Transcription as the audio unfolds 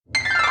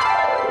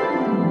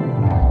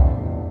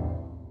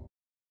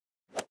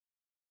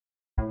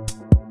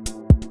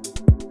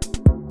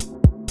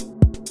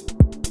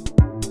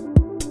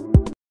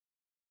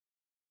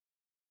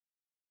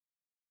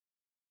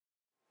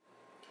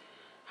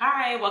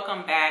Hi,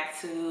 welcome back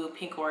to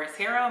AQUARIUS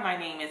Hero. My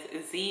name is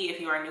Z. If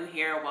you are new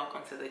here,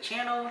 welcome to the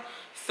channel.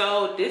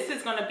 So this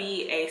is going to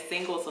be a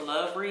singles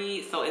love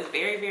read. So it's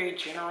very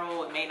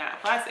general. It may not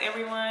apply to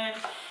everyone,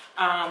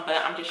 but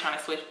I'm just trying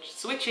to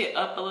switch it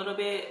up a little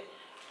bit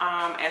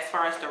as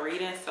far as the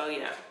reading. So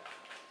yeah,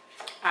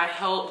 I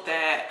hope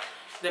that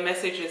the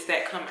messages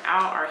that come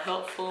out are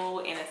helpful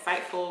and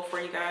insightful for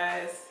you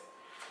guys.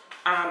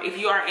 If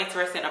you are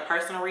interested in a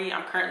personal read,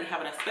 I'm currently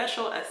having a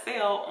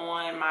sale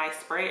on my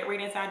spread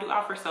readings I do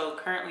offer. So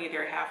currently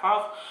they're half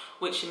off,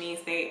 which means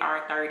they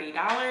are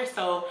 $30.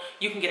 So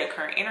you can get a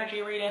current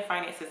energy reading,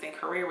 finances and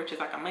career, which is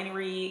like a money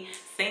read,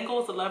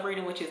 singles, a love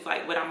reading, which is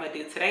like what I'm gonna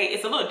do today.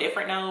 It's a little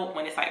different though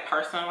when it's like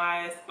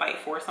personalized, like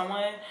for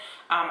someone.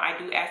 I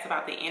do ask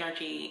about the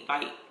energy,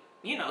 like,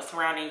 you know,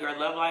 surrounding your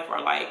love life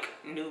or like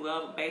new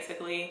love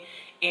basically.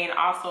 And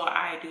also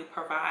I do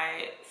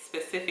provide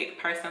specific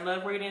person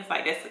love readings,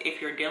 like that's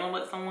if you're dealing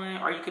with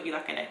someone, or you could be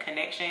like in a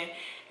connection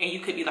and you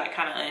could be like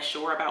kind of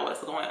unsure about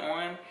what's going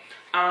on.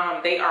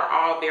 They are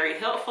all very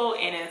helpful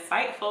and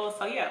insightful.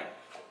 So yeah,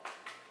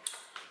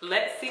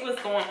 let's see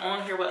what's going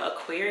on here with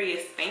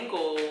Aquarius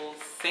singles.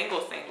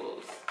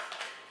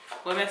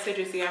 What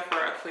messages do you have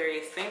for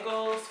Aquarius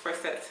singles for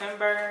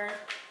September?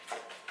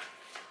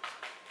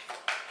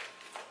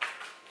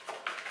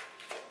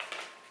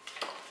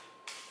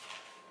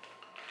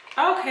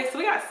 Okay, so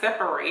we got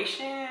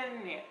separation.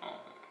 Yeah.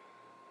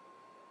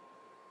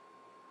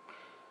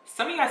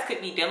 Some of you guys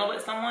could be dealing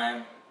with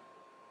someone.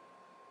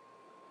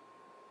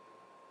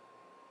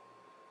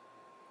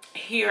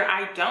 Here,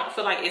 I don't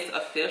feel like it's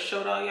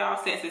official though,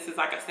 y'all, since this is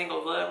like a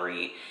single love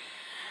read.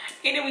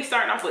 And then we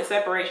starting off with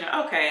separation.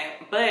 Okay,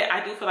 but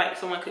I do feel like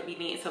someone could be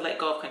needing to let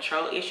go of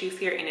control issues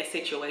here in this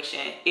situation.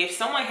 If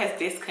someone has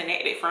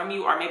disconnected from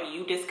you, or maybe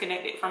you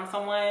disconnected from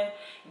someone,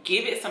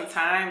 give it some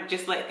time.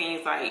 Just let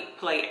things like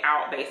play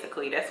out,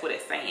 basically. That's what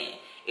it's saying.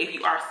 If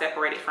you are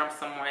separated from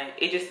someone,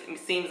 it just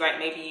seems like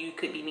maybe you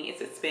could be needing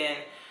to spend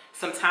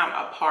some time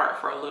apart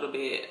for a little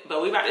bit.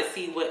 But we about to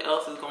see what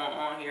else is going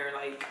on here.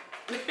 Like,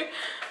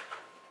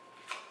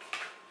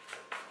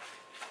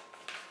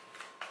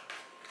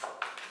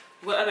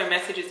 what other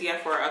messages do you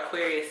have for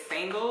Aquarius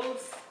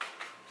singles?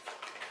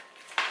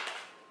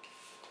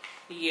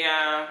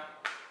 Yeah.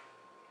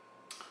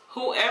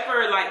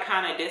 Whoever like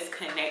kind of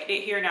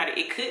disconnected here. Now,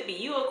 it could be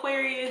you,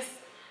 Aquarius.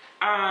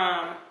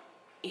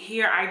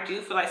 Here, I do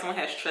feel like someone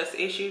has trust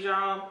issues,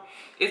 y'all.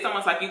 It's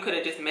almost like you could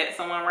have just met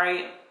someone,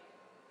 right?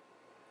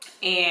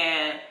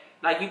 And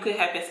like you could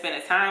have been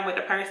spending time with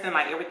the person,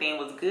 like everything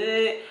was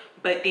good.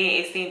 But then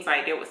it seems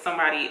like there was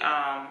somebody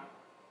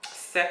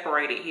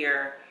separated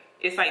here.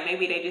 It's like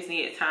maybe they just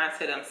needed time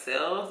to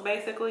themselves,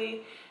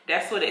 basically.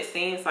 That's what it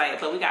seems like.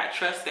 But we got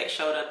trust that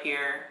showed up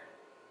here.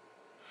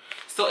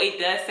 So it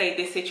does say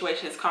this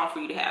situation is calm for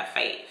you to have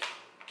faith.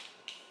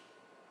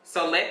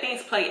 So let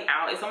things play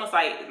out. It's almost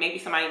like maybe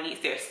somebody needs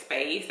their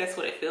space. That's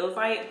what it feels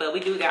like. But we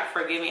do got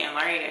forgiving and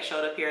learning that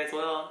showed up here as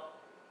well.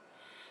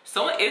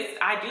 So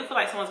I do feel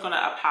like someone's going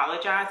to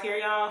apologize here,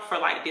 y'all, for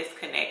like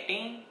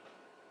disconnecting.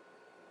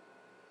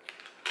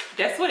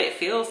 That's what it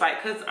feels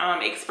like, because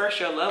express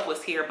your love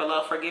was here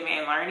below forgiving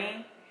and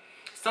learning.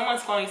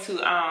 Someone's going to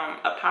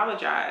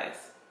apologize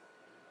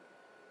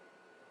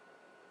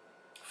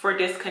for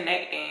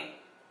disconnecting.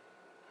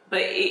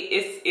 But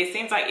it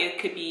seems like it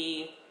could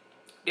be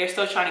they're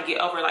still trying to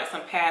get over like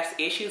some past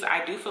issues.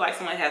 I do feel like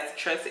someone has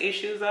trust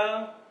issues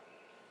though.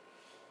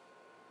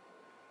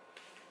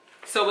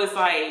 So it's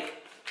like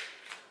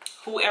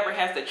whoever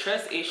has the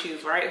trust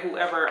issues, right?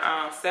 Whoever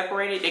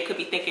separated, they could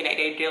be thinking that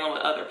they're dealing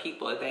with other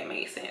people, if that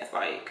makes sense.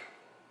 Like,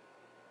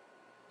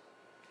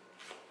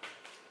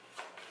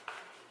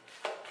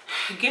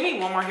 give me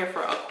one more here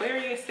for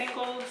Aquarius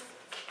singles.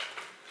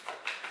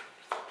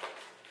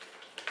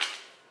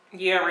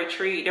 Yeah,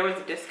 retreat. There was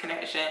a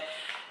disconnection.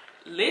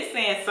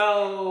 Listen,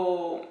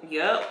 so,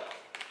 yep.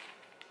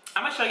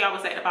 I'm going to show y'all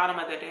what's at the bottom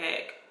of the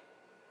deck.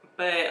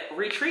 But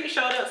retreat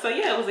showed up. So,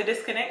 yeah, it was a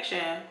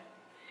disconnection.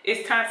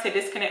 It's time to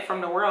disconnect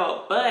from the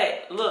world.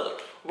 But,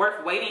 look,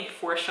 worth waiting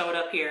for showed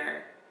up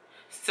here.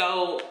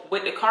 So,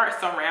 with the cards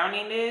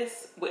surrounding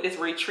this, with this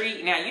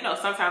retreat, now, you know,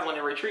 sometimes when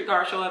the retreat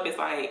cards show up, it's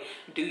like,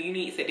 do you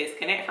need to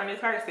disconnect from this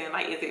person?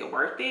 Like, is it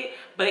worth it?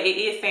 But it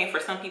is saying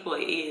for some people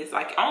it is.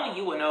 Like, only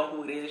you will know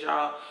who it is,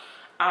 y'all.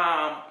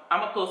 I'm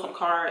going to pull some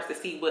cards to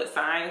see what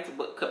signs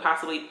could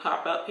possibly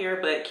pop up here.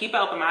 But keep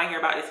an open mind here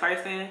about this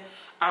person.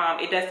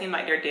 It does seem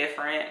like they're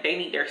different. They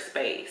need their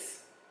space.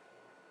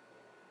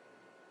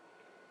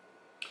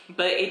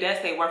 But it does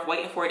say worth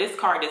waiting for. This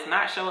card does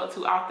not show up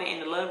too often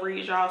in the love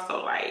reads, y'all.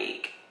 So,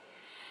 like,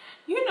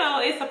 you know,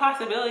 it's a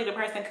possibility the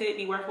person could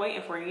be worth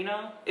waiting for, you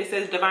know. It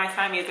says divine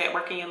timing is at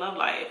work in your love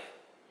life.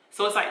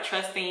 So it's like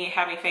trusting,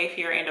 having faith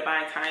here in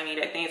divine timing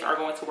that things are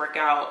going to work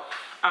out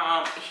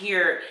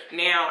here.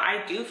 Now,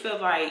 I do feel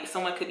like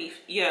someone could be,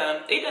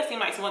 yeah, it does seem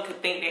like someone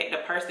could think that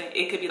the person,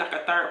 it could be like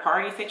a third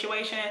party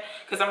situation,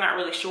 because I'm not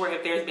really sure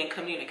if there's been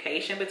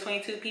communication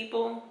between two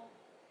people.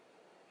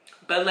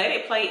 But let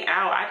it play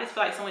out. I just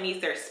feel like someone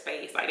needs their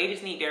space. Like, they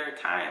just need their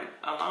time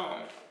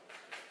alone.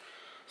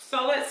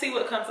 So let's see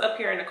what comes up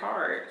here in the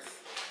cards.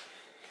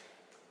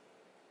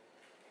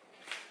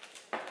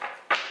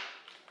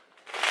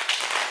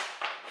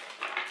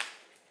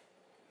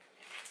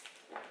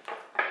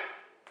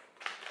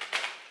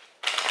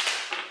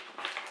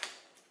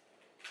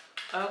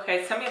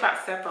 Okay, tell me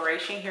about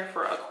separation here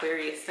for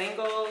Aquarius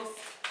singles.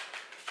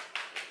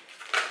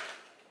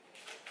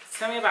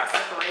 Tell me about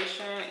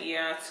separation.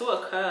 Yeah, Two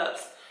of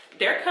Cups.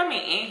 They're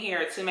coming in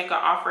here to make an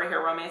offer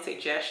here,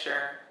 romantic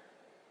gesture.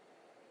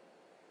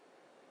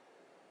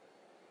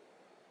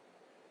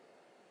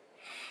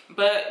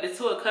 But the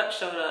Two of Cups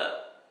showed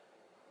up.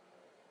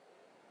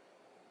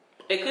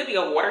 It could be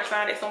a water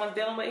sign that someone's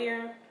dealing with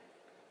here.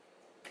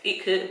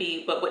 It could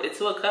be, but with the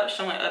Two of Cups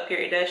showing up here,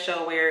 it does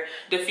show where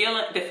the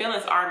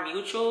feelings are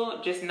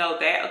mutual. Just know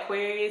that,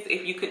 Aquarius.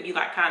 If you could be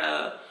like kind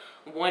of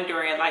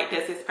wondering, like,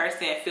 does this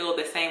person feel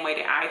the same way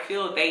that I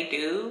feel? They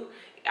do.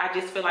 I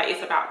just feel like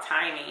it's about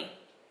timing.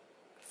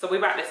 So we're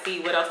about to see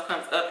what else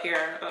comes up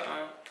here.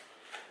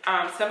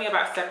 Tell me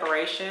about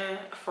separation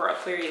for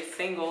Aquarius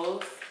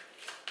singles.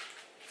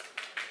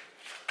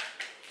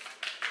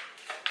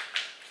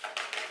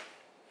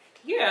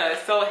 Yeah,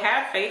 so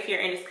have faith here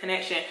in this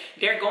connection.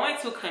 They're going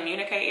to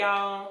communicate,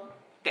 y'all.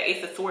 The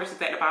Ace of Swords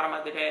is at the bottom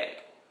of the deck.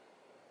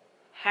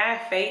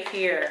 Have faith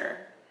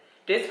here.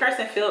 This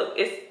person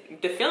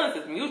the feelings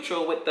is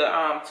mutual with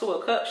the Two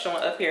of Cups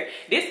showing up here.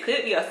 This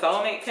could be a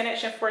soulmate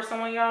connection for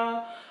someone,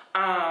 y'all.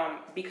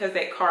 Because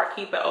that card,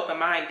 keep an open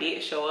mind,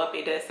 did show up.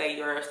 It does say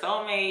your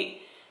soulmate.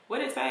 What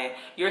did it say?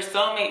 Your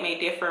soulmate may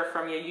differ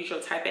from your usual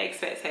type of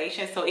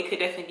expectation. So it could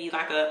definitely be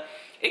like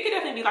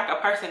a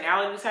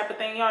personality type of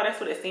thing, y'all. That's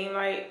what it seemed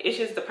like. It's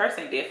just the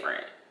person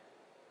different.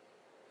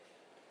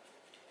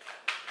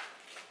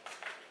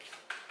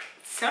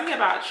 Tell me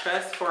about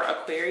trust for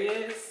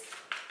Aquarius.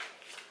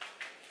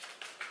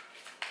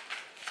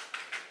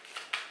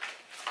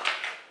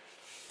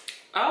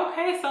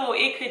 Okay, so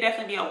it could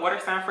definitely be a water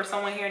sign for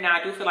someone here. Now,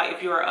 I do feel like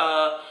if you're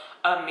a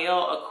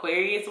male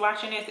Aquarius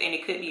watching this, and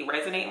it could be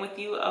resonating with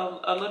you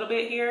a little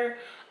bit here,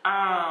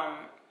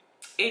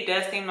 it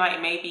does seem like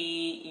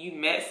maybe you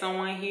met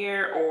someone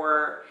here,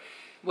 or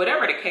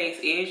whatever the case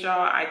is,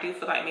 y'all. I do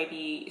feel like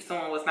maybe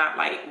someone was not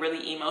like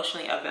really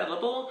emotionally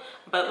available.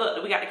 But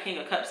look, we got the King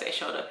of Cups that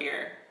showed up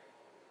here.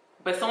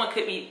 But someone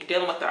could be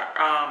dealing with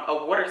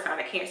a water sign,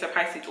 a Cancer,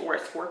 Pisces, or a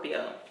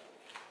Scorpio.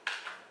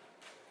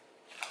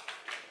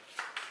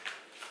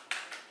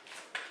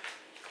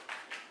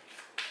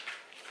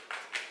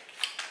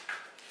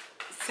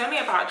 Tell me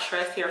about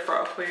trust here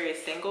for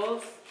Aquarius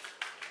singles.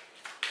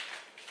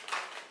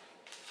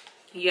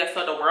 Yeah,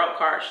 so the World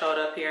card showed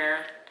up here.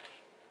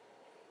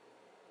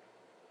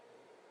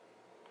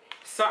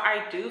 So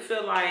I do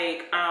feel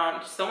like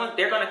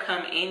they're going to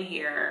come in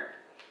here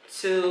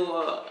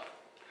to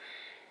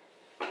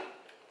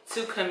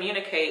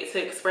communicate,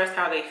 to express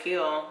how they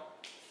feel.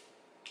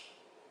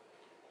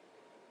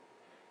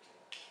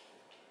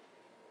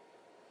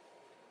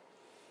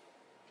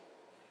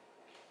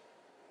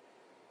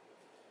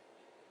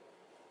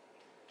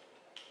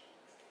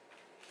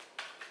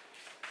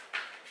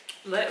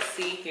 Let's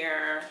see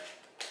here.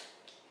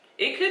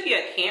 It could be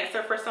a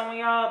Cancer for some of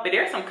y'all, but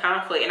there's some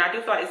conflict, and I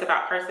do feel like it's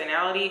about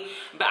personality.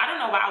 But I don't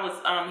know why I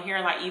was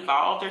hearing like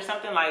evolved or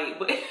something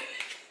like.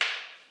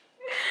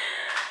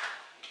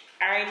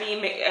 I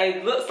mean,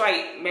 it looks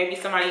like maybe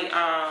somebody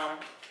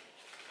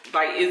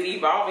like is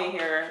evolving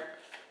here.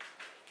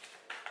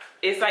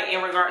 It's like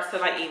in regards to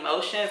like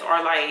emotions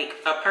or like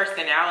a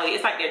personality.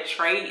 It's like their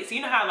traits.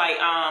 You know how like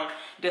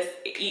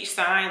each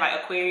sign,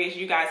 like Aquarius,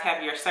 you guys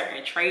have your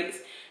certain traits.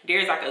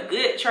 There's like a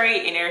good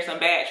trait and there's some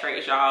bad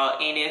traits, y'all,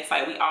 and it's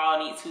like we all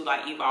need to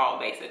like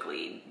evolve,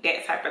 basically,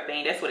 that type of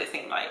thing. That's what it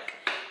seemed like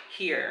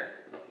here.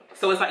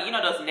 So it's like, you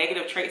know, those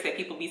negative traits that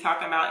people be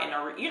talking about in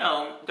the, you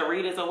know, the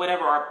readers or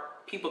whatever, or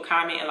people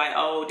commenting like,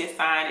 oh, this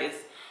sign is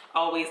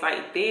always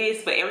like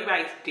this, but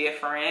everybody's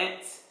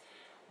different.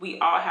 We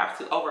all have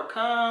to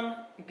overcome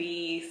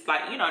these,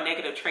 like, you know,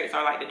 negative traits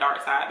are like the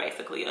dark side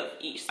basically of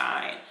each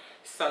sign.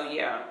 So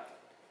yeah.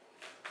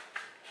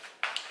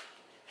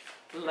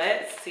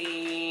 Let's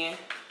see.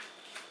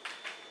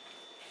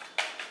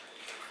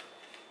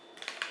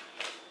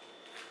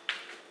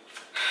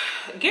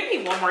 Give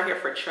me one more here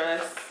for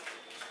trust.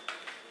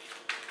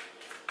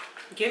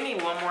 Give me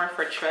one more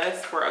for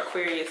trust for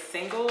Aquarius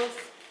singles.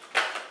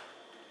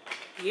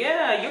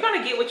 Yeah, you're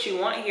gonna get what you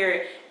want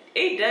here.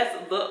 It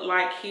does look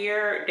like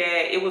here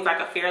that it was like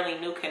a fairly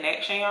new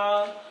connection,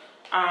 y'all,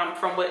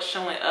 from what's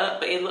showing up,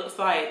 but it looks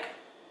like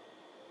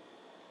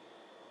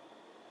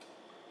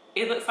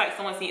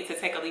someone's needed to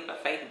take a leap of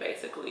faith,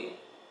 basically.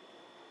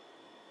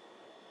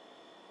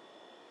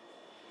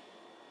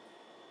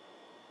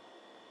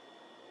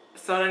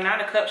 So the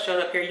Nine of Cups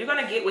showed up here. You're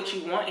going to get what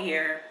you want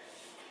here.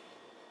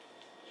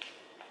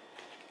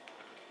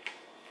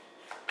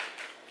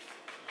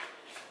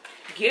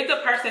 Give the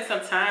person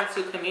some time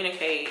to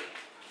communicate.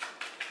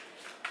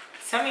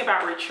 Tell me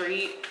about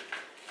retreat.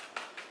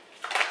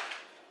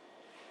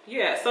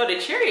 Yeah, so the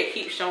Chariot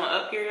keeps showing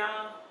up here,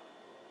 y'all.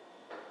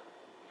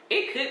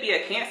 It could be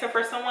a Cancer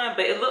for someone,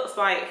 but it looks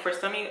like for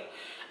some of you,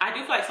 I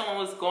do feel like someone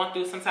was going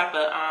through some type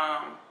of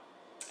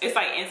it's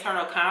like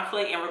internal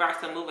conflict in regards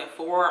to moving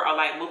forward or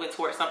like moving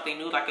towards something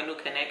new, like a new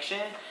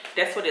connection.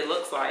 That's what it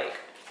looks like.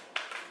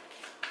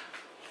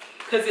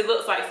 Because it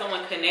looks like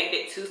someone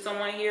connected to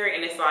someone here,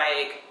 and it's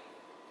like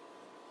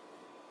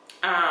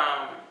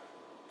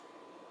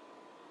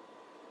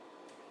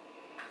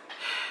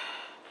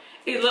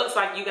it looks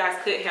like you guys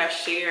could have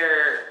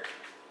shared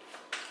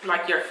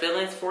like your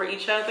feelings for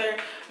each other,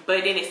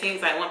 but then it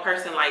seems like one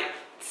person like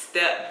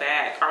stepped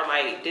back or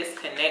like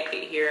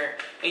disconnected here,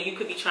 and you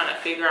could be trying to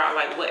figure out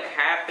like what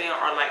happened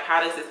or like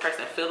how does this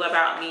person feel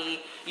about me.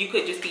 You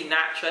could just be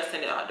not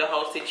trusting the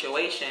whole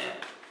situation.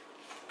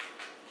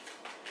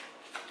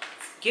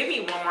 Give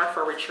me one more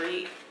for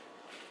retreat.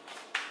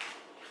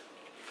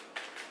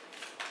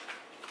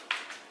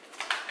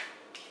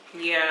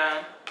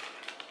 Yeah,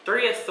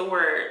 3 of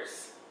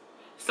Swords.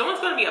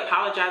 Someone's going to be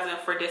apologizing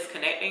for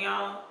disconnecting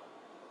y'all,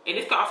 and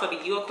this could also be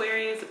you,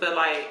 Aquarius, but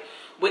like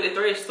with the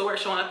 3 of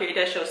Swords showing up here, it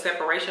does show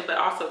separation, but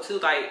also too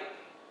like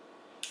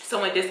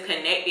someone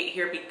disconnected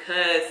here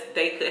because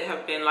they could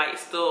have been like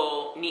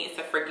still needing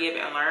to forgive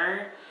and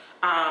learn,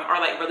 or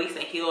like release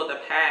and heal the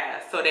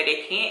past so that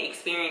they can't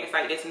experience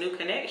like this new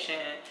connection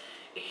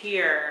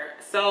here.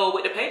 So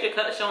with the Page of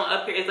Cups showing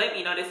up here, it's letting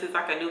you know this is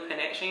like a new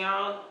connection,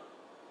 y'all.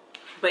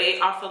 But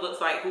it also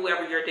looks like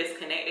whoever you're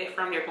disconnected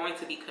from, they're going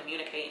to be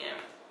communicating.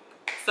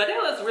 So that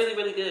looks really,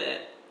 really good.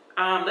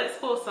 Let's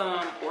pull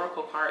some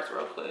oracle cards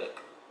real quick.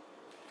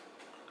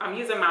 I'm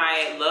using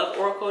my Love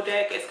Oracle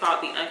deck. It's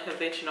called the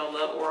Unconventional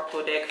Love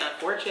Oracle deck.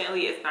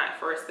 Unfortunately, it's not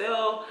for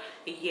sale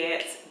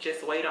yet.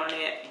 Just wait on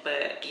it.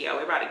 But yeah,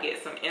 we're about to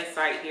get some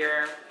insight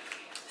here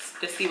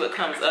to see what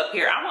comes up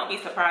here. I won't be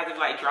surprised if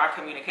like dry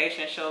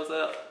communication shows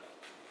up.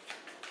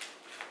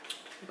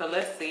 But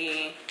let's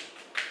see.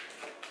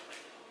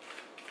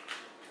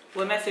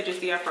 What messages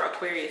do you have for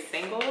Aquarius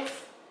singles?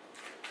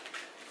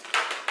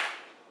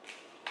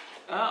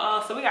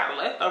 So we got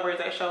leftovers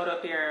that showed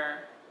up here.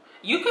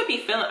 You could be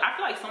feeling, I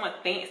feel like someone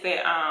thinks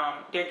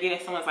that they're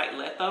getting someone's like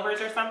leftovers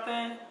or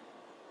something.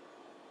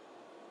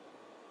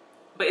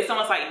 But it's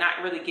almost like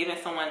not really giving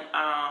someone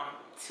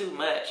too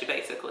much,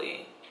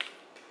 basically.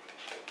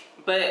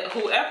 But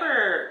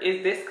whoever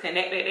is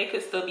disconnected, they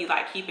could still be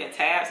like keeping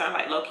tabs or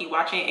like low-key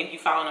watching. If you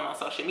follow them on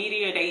social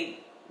media,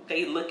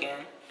 they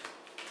looking.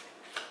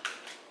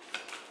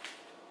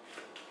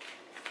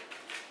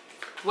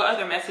 What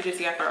other messages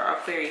do you have for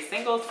Aquarius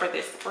singles for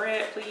this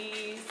spread,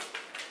 please?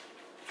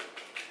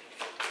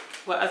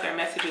 What other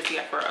messages do you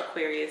have for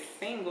Aquarius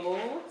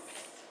singles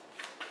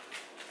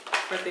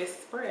for this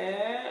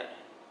spread?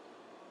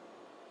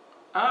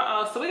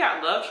 So we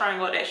got love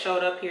triangle that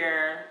showed up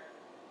here.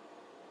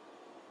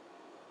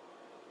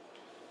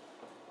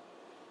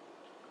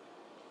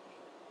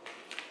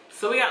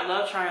 So we got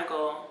love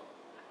triangle.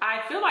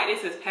 I feel like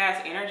this is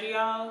past energy,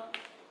 y'all.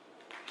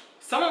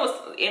 Someone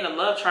was in a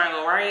love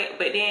triangle, right?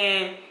 But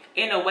then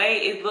in a way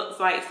it looks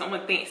like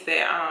someone thinks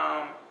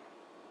that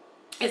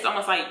it's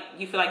almost like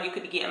you feel like you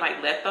could be getting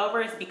like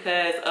leftovers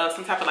because of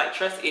some type of like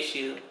trust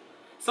issue.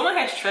 Someone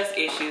has trust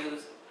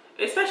issues,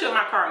 especially with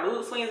my card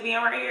mood swings being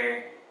right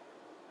here.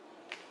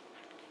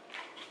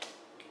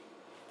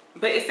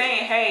 But it's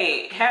saying,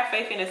 hey, have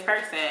faith in this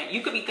person.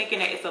 You could be thinking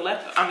that it's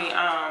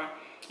a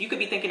you could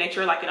be thinking that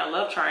you're like in a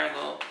love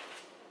triangle.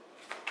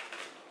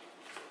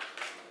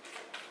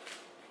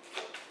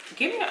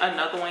 Give me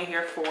another one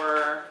here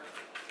for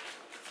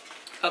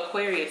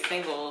Aquarius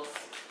singles.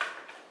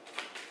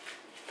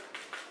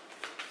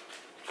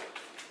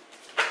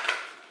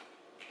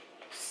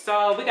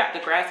 So we got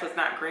the grass was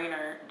not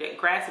greener. The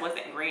grass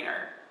wasn't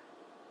greener.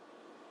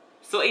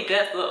 So it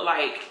does look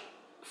like,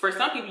 for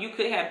some people, you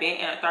could have been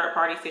in a third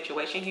party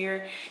situation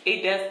here.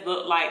 It does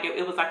look like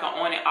it was like an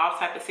on and off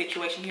type of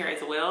situation here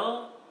as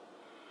well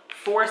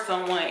for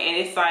someone. And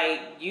it's like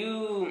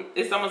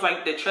it's almost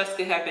like the trust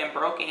could have been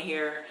broken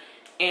here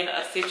in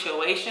a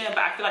situation, but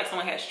I feel like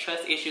someone has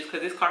trust issues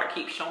because this card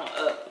keeps showing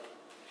up.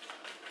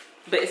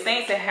 But it's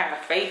saying to have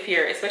faith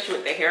here, especially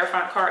with the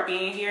Hierophant card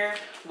being here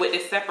with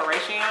this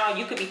separation, y'all.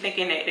 You could be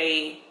thinking that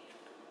they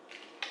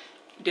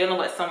dealing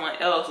with someone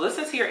else.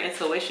 Listen to your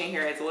intuition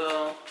here as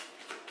well.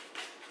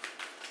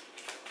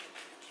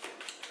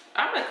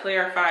 I'm gonna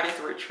clarify this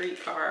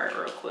retreat card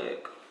real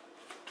quick.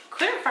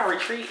 Clarify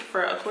retreat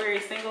for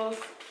Aquarius singles.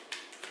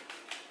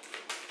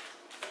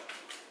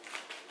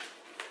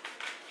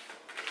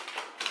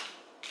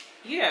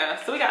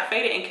 Yeah, so we got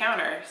fated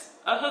encounters.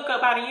 A hookup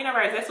by the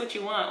universe. That's what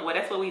you want. Well,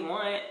 that's what we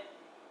want.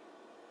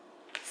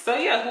 So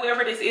yeah,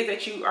 whoever this is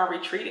that you are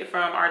retreated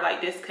from or like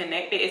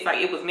disconnected, it's like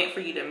it was meant for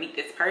you to meet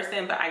this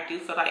person. But I do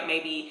feel like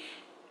maybe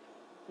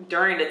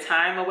during the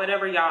time or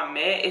whatever y'all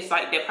met, it's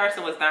like that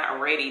person was not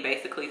ready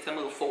basically to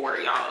move forward,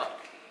 y'all.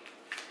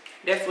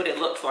 That's what it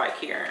looks like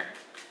here.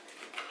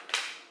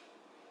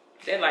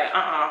 They're like,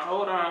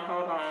 hold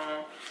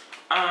on.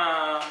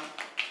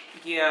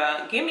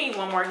 Yeah, give me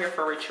one more here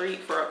for retreat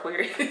for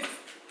Aquarius.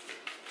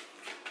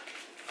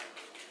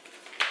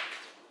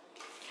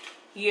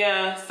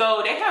 Yeah,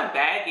 so they have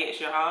baggage,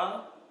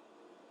 y'all.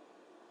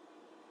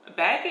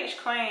 Baggage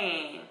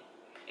claim.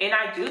 And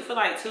I do feel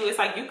like too, it's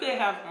like you could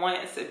have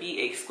wanted to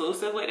be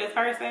exclusive with this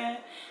person.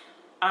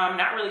 I'm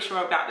not really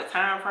sure about the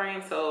time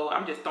frame, so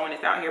I'm just throwing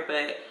this out here,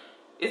 but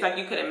it's like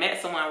you could have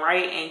met someone,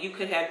 right? And you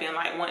could have been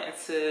like wanting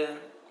to,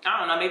 I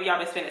don't know, maybe y'all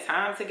been spending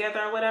time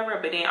together or whatever,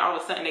 but then all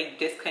of a sudden they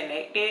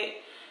disconnected.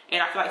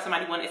 And I feel like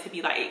somebody wanted to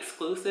be like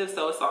exclusive,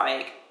 so it's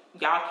like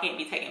y'all can't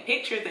be taking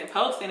pictures and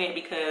posting it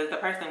because the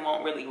person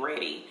won't really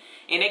ready.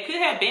 And they could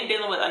have been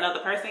dealing with another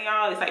person,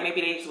 y'all. It's like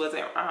maybe they just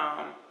wasn't,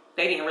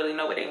 they didn't really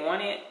know what they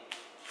wanted.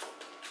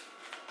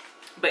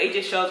 But it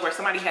just shows where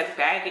somebody has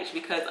baggage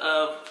because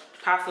of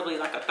possibly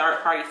like a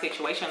third party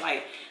situation.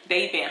 Like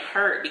they've been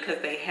hurt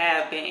because they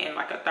have been in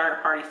like a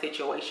third party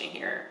situation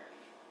here.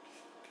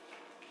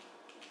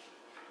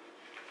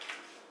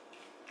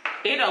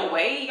 In a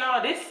way,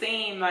 y'all, this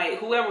seemed like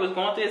whoever was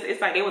going through this,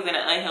 it's like they was in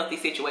an unhealthy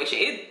situation.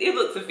 It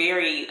looks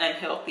very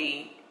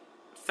unhealthy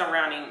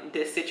surrounding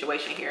this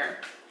situation here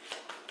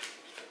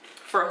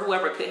for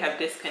whoever could have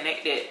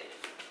disconnected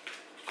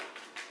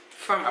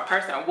from a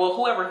person. Well,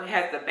 whoever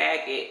has the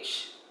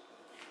baggage,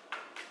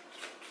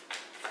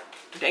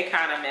 they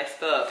kind of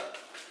messed up.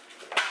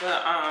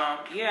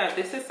 But yeah,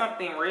 this is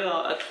something real.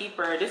 A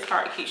keeper. This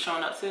card keeps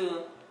showing up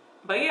too.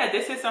 But yeah,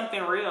 this is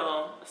something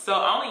real. So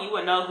only you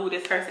would know who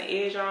this person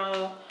is,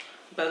 y'all.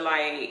 But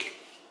like,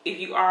 if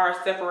you are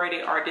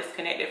separated or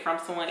disconnected from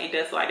someone, it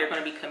does feel like they're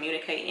going to be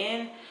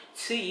communicating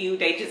to you.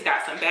 They just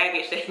got some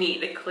baggage they need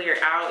to clear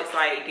out. It's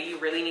like, do you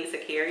really need to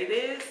carry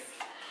this?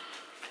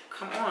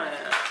 Come on.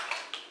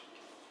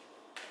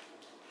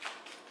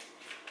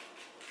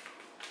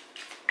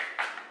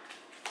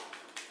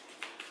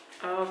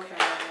 Okay.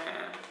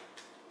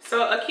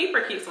 So a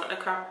keeper keeps wanting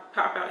to pop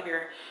out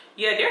here.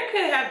 Yeah, there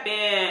could have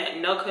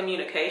been no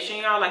communication,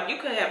 y'all. Like you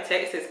could have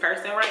texted this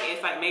person, right?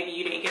 It's like maybe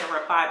you didn't get a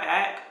reply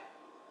back.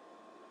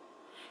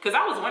 Because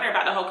I was wondering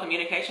about the whole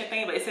communication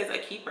thing, but it says a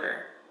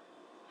keeper.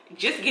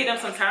 Just give them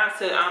some time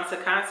to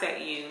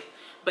contact you.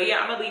 But yeah,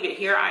 I'm gonna leave it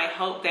here. I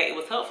hope that it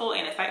was helpful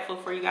and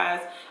insightful for you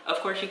guys. Of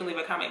course, you can leave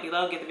a comment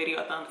below, give the video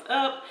a thumbs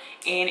up,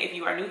 and if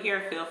you are new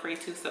here, feel free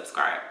to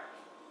subscribe.